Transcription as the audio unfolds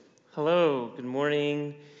Hello, good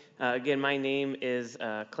morning. Again, my name is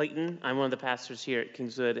Clayton. I'm one of the pastors here at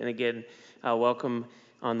Kingswood, and again, welcome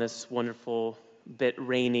on this wonderful, bit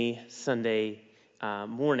rainy Sunday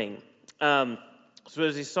morning. So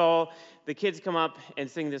as you saw the kids come up and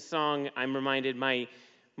sing this song, I'm reminded my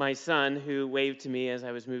son, who waved to me as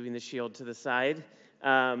I was moving the shield to the side,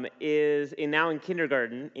 is now in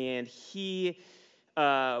kindergarten, and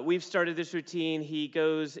we've started this routine. He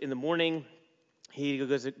goes in the morning. He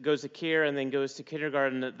goes to care and then goes to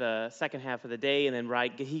kindergarten the second half of the day, and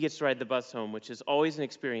then he gets to ride the bus home, which is always an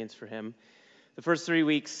experience for him. The first 3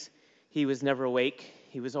 weeks, he was never awake.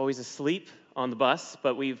 He was always asleep on the bus,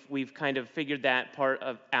 but we've kind of figured that part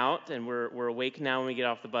out, and we're awake now when we get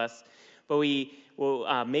off the bus. But we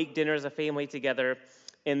will make dinner as a family together,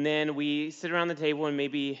 and then we sit around the table, and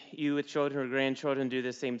maybe you with children or grandchildren do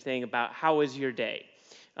the same thing about how was your day.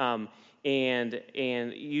 And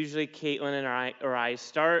usually Caitlin and I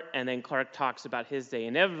start, and then Clark talks about his day.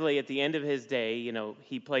 Inevitably, at the end of his day,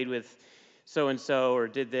 he played with so-and-so, or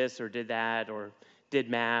did this, or did that, or did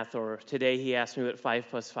math, or today he asked me what 5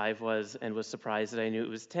 plus 5 was, and was surprised that I knew it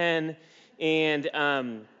was 10.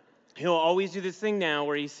 And he'll always do this thing now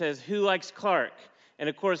where he says, "Who likes Clark?" And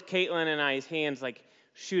of course, Caitlin and I's hands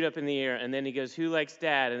shoot up in the air, and then he goes, "Who likes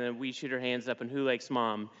Dad?" And then we shoot our hands up, and "Who likes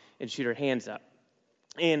Mom?" and shoot our hands up.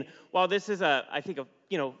 And while this is I think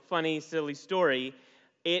a funny, silly story,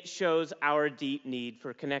 it shows our deep need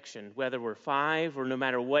for connection. Whether we're 5 or no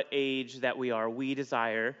matter what age that we are, we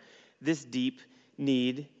desire this deep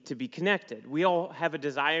need to be connected. We all have a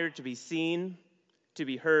desire to be seen, to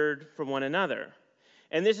be heard from one another.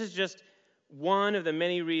 And this is just one of the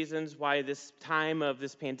many reasons why this time of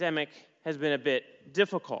this pandemic has been a bit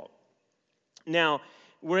difficult. Now,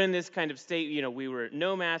 we're in this kind of state, we were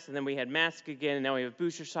no mask, and then we had masks again, and now we have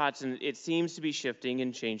booster shots, and it seems to be shifting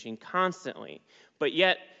and changing constantly. But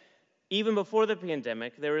yet, even before the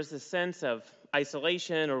pandemic, there was a sense of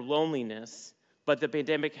isolation or loneliness, but the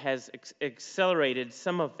pandemic has accelerated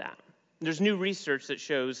some of that. There's new research that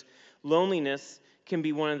shows loneliness can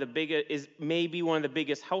be maybe one of the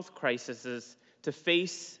biggest health crises to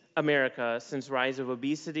face America since the rise of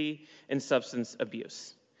obesity and substance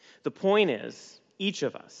abuse. The point is, each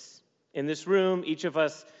of us in this room, each of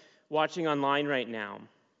us watching online right now,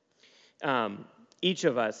 each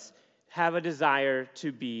of us have a desire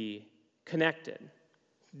to be connected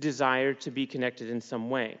in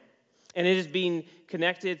some way. And it is being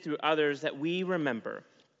connected through others that we remember,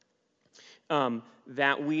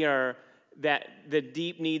 that the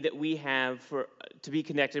deep need that we have to be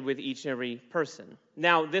connected with each and every person.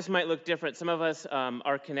 Now, this might look different. Some of us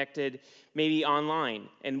are connected maybe online,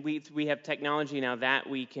 and we have technology now that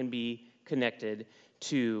we can be connected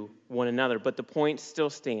to one another. But the point still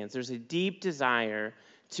stands. There's a deep desire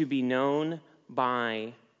to be known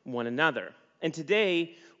by one another. And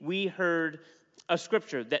today, we heard a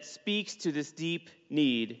scripture that speaks to this deep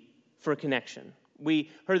need for connection. We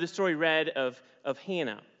heard the story read of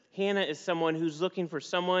Hannah. Hannah is someone who's looking for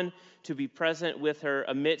someone to be present with her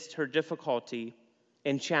amidst her difficulty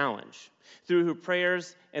and challenge. Through her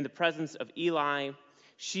prayers and the presence of Eli,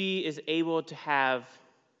 she is able to have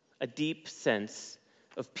a deep sense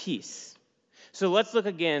of peace. So let's look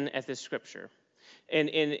again at this scripture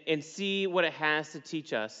and see what it has to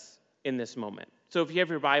teach us in this moment. So if you have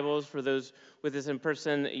your Bibles, for those with us in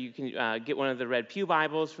person, you can get one of the Red Pew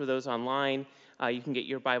Bibles. For those online, you can get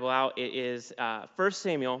your Bible out. It is 1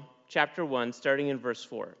 Samuel chapter 1, starting in verse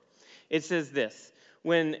 4. It says this: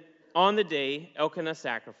 "When on the day Elkanah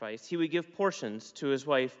sacrificed, he would give portions to his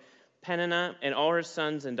wife Peninnah and all her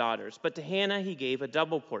sons and daughters. But to Hannah he gave a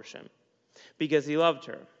double portion, because he loved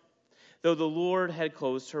her, though the Lord had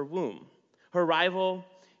closed her womb. Her rival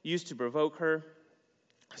used to provoke her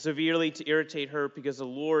severely to irritate her, because the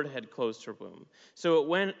Lord had closed her womb. So it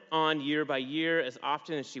went on year by year. As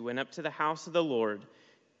often as she went up to the house of the Lord,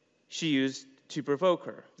 she used to provoke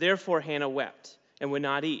her. Therefore Hannah wept and would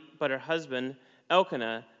not eat. But her husband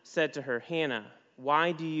Elkanah said to her, 'Hannah,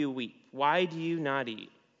 why do you weep? Why do you not eat?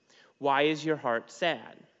 Why is your heart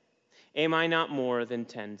sad? Am I not more than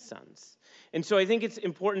 10 sons?'" And so I think it's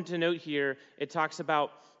important to note here, it talks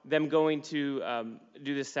about them going to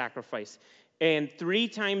do this sacrifice. And 3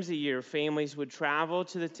 times a year, families would travel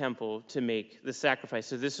to the temple to make the sacrifice.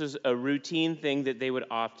 So this was a routine thing that they would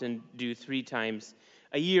often do 3 times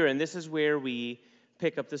a year. And this is where we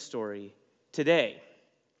pick up the story today.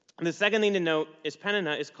 And the second thing to note is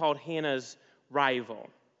Peninnah is called Hannah's rival.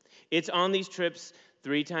 It's on these trips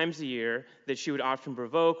 3 times a year that she would often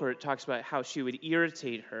provoke, or it talks about how she would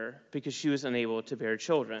irritate her because she was unable to bear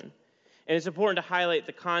children. And it's important to highlight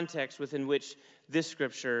the context within which this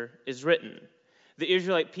scripture is written. The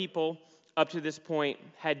Israelite people, up to this point,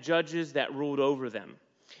 had judges that ruled over them.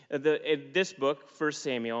 This book, 1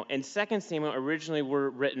 Samuel, and 2 Samuel originally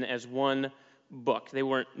were written as one book. They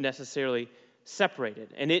weren't necessarily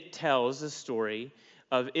separated. And it tells the story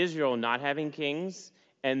of Israel not having kings,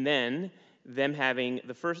 and then them having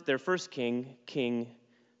their first king, King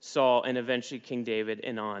Saul, and eventually King David,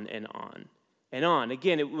 and on and on and on.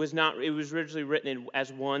 Again, it was originally written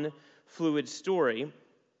as one fluid story.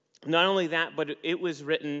 Not only that, but it was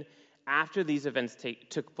written after these events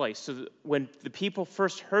took place. So when the people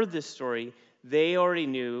first heard this story, they already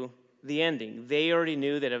knew the ending. They already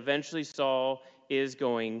knew that eventually Saul is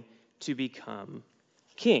going to become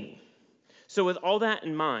king. So with all that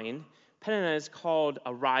in mind, Peninnah is called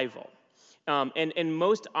a rival. And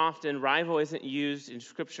most often, rival isn't used in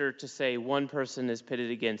Scripture to say one person is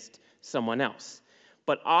pitted against someone else.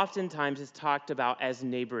 But oftentimes it's talked about as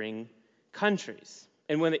neighboring countries.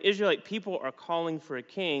 And when the Israelite people are calling for a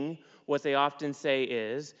king, what they often say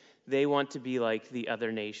is they want to be like the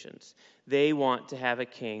other nations. They want to have a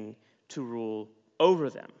king to rule over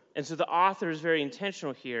them. And so the author is very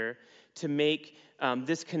intentional here to make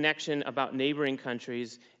this connection about neighboring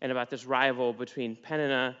countries and about this rival between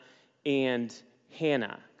Peninnah and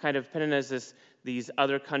Hannah. Kind of Peninnah is these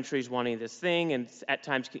other countries wanting this thing, and at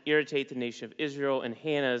times can irritate the nation of Israel, and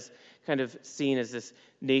Hannah's kind of seen as this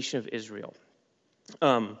nation of Israel.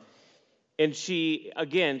 And she,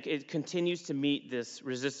 again, it continues to meet this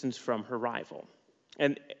resistance from her rival.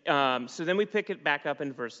 And so then we pick it back up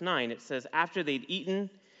in verse 9. It says, after they'd eaten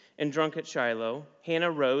and drunk at Shiloh, Hannah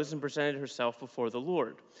rose and presented herself before the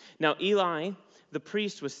Lord. Now Eli, the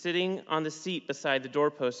priest, was sitting on the seat beside the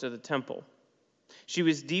doorpost of the temple. She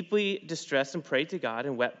was deeply distressed and prayed to God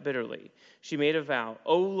and wept bitterly. She made a vow,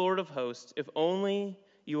 O Lord of hosts, if only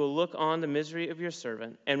you will look on the misery of your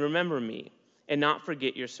servant and remember me and not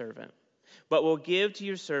forget your servant, but will give to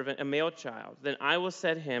your servant a male child, then I will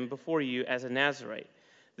set him before you as a Nazirite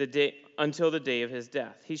until the day of his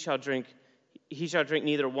death. He shall drink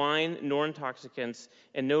neither wine nor intoxicants,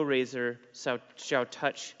 and no razor shall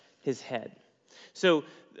touch his head. So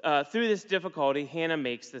through this difficulty, Hannah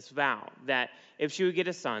makes this vow that if she would get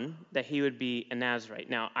a son, that he would be a Nazirite.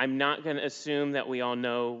 Now, I'm not going to assume that we all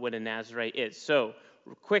know what a Nazirite is. So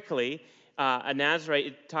quickly, a Nazirite,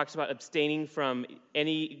 it talks about abstaining from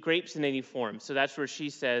any grapes in any form. So that's where she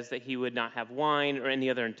says that he would not have wine or any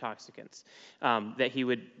other intoxicants, that he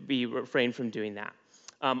would be refrained from doing that.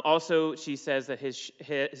 Also, she says that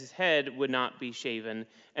his head would not be shaven.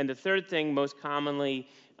 And the third thing, most commonly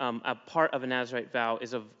a part of a Nazirite vow,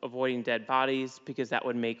 is of avoiding dead bodies, because that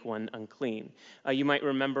would make one unclean. You might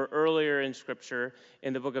remember earlier in Scripture,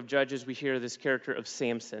 in the book of Judges, we hear this character of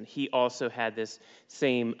Samson. He also had this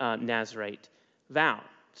same Nazirite vow.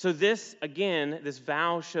 So this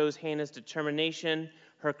vow shows Hannah's determination,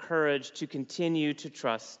 her courage to continue to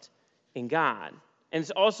trust in God. And it's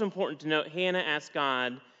also important to note, Hannah asked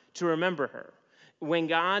God to remember her. When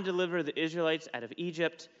God delivered the Israelites out of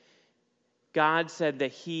Egypt, God said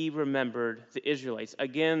that he remembered the Israelites.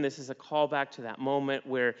 Again, this is a callback to that moment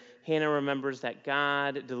where Hannah remembers that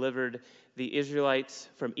God delivered the Israelites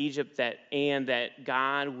from Egypt, and that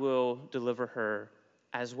God will deliver her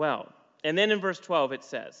as well. And then in verse 12 it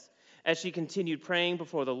says, as she continued praying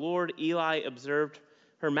before the Lord, Eli observed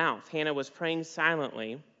her mouth. Hannah was praying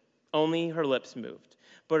silently. Only her lips moved,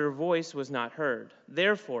 but her voice was not heard.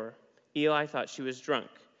 Therefore, Eli thought she was drunk.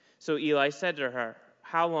 So Eli said to her,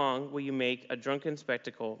 how long will you make a drunken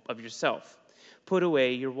spectacle of yourself? Put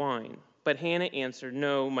away your wine. But Hannah answered,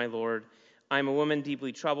 no, my Lord, I am a woman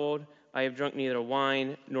deeply troubled. I have drunk neither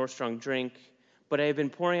wine nor strong drink, but I have been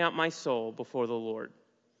pouring out my soul before the Lord.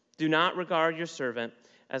 Do not regard your servant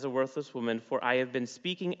as a worthless woman, for I have been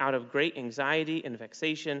speaking out of great anxiety and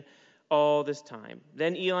vexation all this time.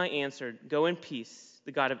 Then Eli answered, go in peace.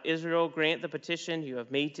 The God of Israel grant the petition you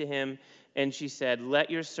have made to him. And she said, let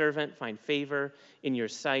your servant find favor in your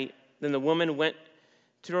sight. Then the woman went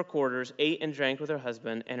to her quarters, ate and drank with her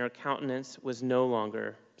husband, and her countenance was no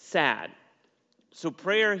longer sad. So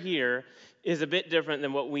prayer here is a bit different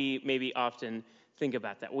than what we maybe often think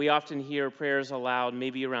about that. We often hear prayers aloud,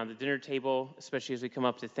 maybe around the dinner table, especially as we come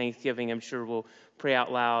up to Thanksgiving. I'm sure we'll pray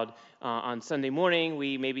out loud on Sunday morning.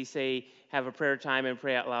 We maybe have a prayer time and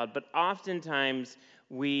pray out loud. But oftentimes,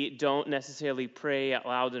 we don't necessarily pray out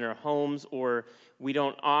loud in our homes, or we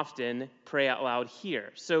don't often pray out loud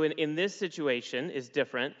here. So in this situation is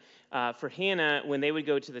different. For Hannah, when they would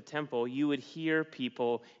go to the temple, you would hear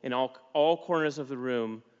people in all corners of the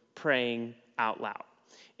room praying out loud.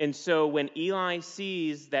 And so when Eli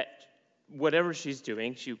sees that whatever she's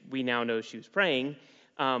doing, we now know she was praying,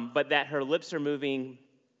 but that her lips are moving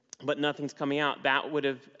but nothing's coming out. That would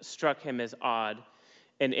have struck him as odd,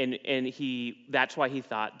 and that's why he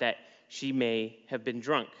thought that she may have been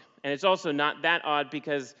drunk. And it's also not that odd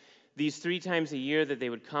because these 3 times a year that they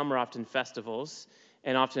would come are often festivals,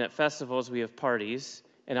 and often at festivals we have parties,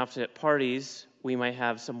 and often at parties we might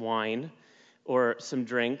have some wine or some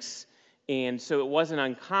drinks, and so it wasn't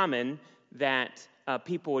uncommon that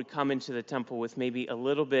people would come into the temple with maybe a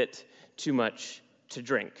little bit too much to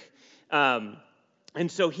drink. And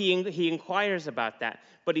so he inquires about that,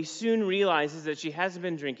 but he soon realizes that she hasn't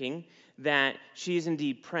been drinking, that she is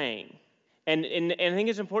indeed praying. And I think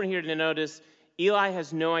it's important here to notice Eli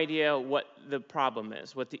has no idea what the problem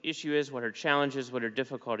is, what the issue is, what her challenge is, what her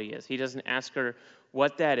difficulty is. He doesn't ask her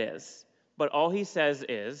what that is, but all he says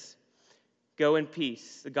is, "Go in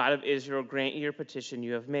peace. The God of Israel grant you your petition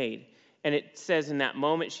you have made." And it says in that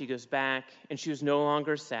moment she goes back, and she was no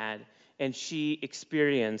longer sad, and she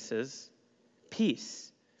experiences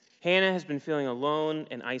peace. Hannah has been feeling alone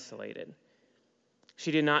and isolated.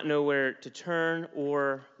 She did not know where to turn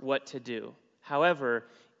or what to do. However,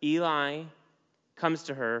 Eli comes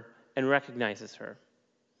to her and recognizes her.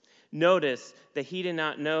 Notice that he did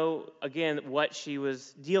not know, again, what she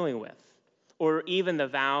was dealing with, or even the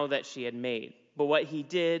vow that she had made. But what he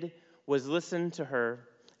did was listen to her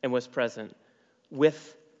and was present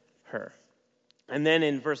with her. And then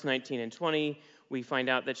in verse 19 and 20, we find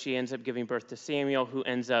out that she ends up giving birth to Samuel, who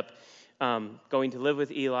ends up going to live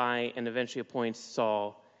with Eli and eventually appoints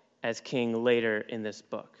Saul as king later in this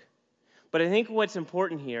book. But I think what's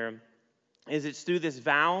important here is it's through this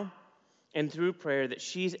vow and through prayer that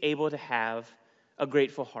she's able to have a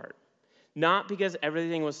grateful heart. Not because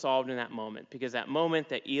everything was solved in that moment, because that moment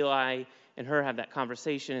that Eli and her have that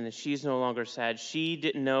conversation and she's no longer sad, she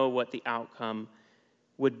didn't know what the outcome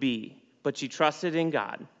would be. But she trusted in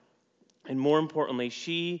God. And more importantly,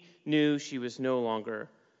 she knew she was no longer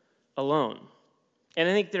alone. And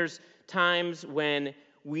I think there's times when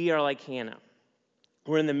we are like Hannah.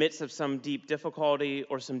 We're in the midst of some deep difficulty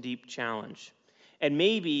or some deep challenge. And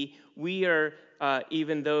maybe we are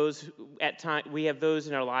even those, at times, we have those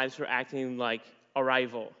in our lives who are acting like a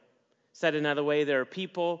rival. Said another way, there are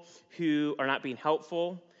people who are not being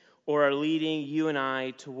helpful or are leading you and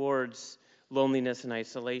I towards loneliness and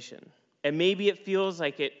isolation. And maybe it feels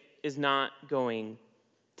like it is not going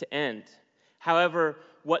to end. However,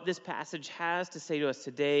 what this passage has to say to us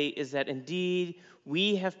today is that indeed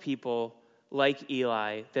we have people like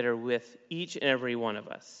Eli that are with each and every one of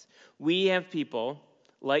us. We have people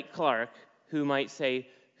like Clark who might say,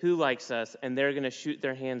 "Who likes us?" and they're going to shoot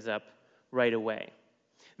their hands up right away.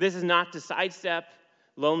 This is not to sidestep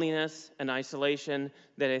loneliness and isolation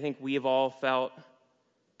that I think we have all felt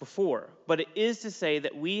before, but it is to say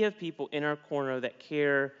that we have people in our corner that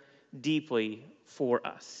care deeply for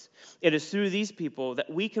us. It is through these people that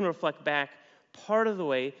we can reflect back part of the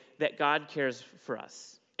way that God cares for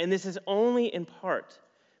us. And this is only in part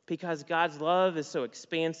because God's love is so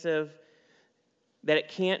expansive that it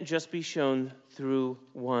can't just be shown through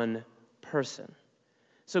one person.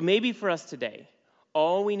 So maybe for us today,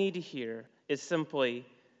 all we need to hear is simply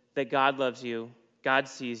that God loves you, God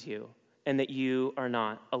sees you, and that you are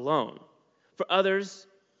not alone. For others,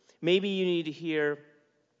 maybe you need to hear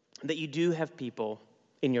that you do have people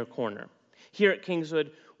in your corner. Here at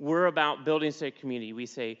Kingswood, we're about building sacred community. We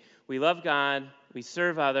say we love God, we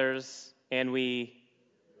serve others, and we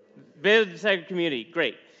build sacred community.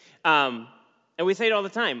 Great. And we say it all the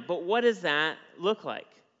time. But what does that look like?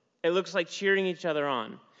 It looks like cheering each other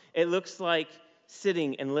on. It looks like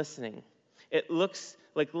sitting and listening. It looks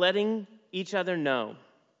like letting each other know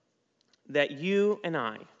that you and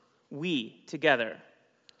I, we together,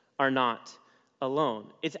 are not alone.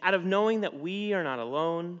 It's out of knowing that we are not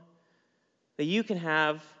alone that we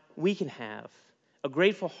can have a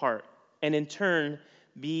grateful heart and in turn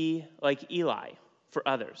be like Eli for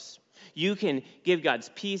others. You can give God's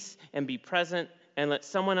peace and be present and let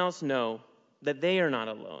someone else know that they are not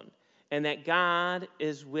alone and that God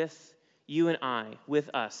is with you and I, with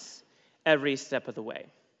us, every step of the way.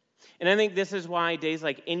 And I think this is why days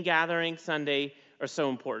like In-Gathering Sunday are so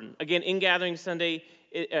important. Again, In-Gathering Sunday,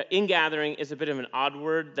 in-gathering is a bit of an odd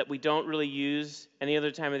word that we don't really use any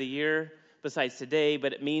other time of the year besides today,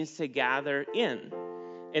 but it means to gather in.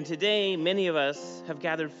 And today, many of us have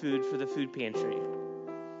gathered food for the food pantry.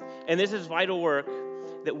 And this is vital work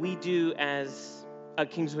that we do as a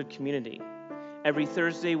Kingswood community. Every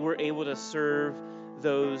Thursday, we're able to serve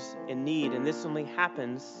those in need, and this only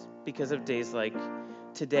happens because of days like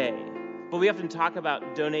today. But we often talk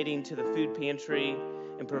about donating to the food pantry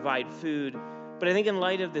and provide food, but I think in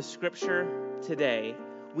light of the scripture today,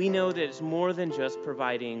 we know that it's more than just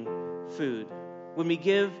providing food. When we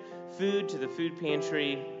give food to the food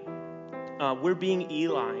pantry. We're being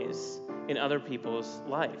Eli's in other people's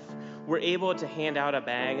life. We're able to hand out a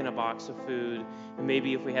bag and a box of food, and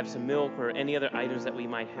maybe if we have some milk or any other items that we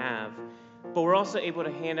might have. But we're also able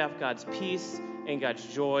to hand out God's peace and God's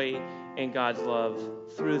joy and God's love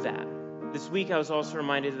through that. This week I was also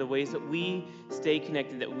reminded of the ways that we stay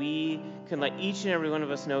connected, that we can let each and every one of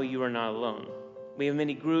us know you are not alone. We have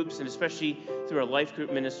many groups, and especially through our life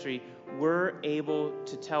group ministry, we're able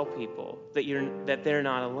to tell people that they're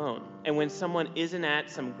not alone. And when someone isn't at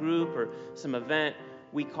some group or some event,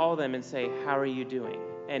 we call them and say, how are you doing?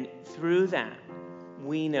 And through that,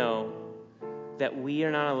 we know that we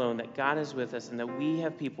are not alone, that God is with us, and that we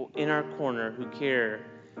have people in our corner who care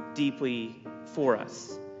deeply for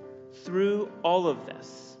us. Through all of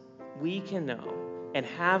this, we can know and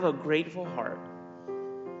have a grateful heart,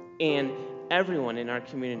 and everyone in our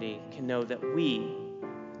community can know that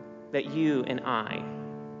you and I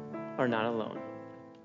are not alone.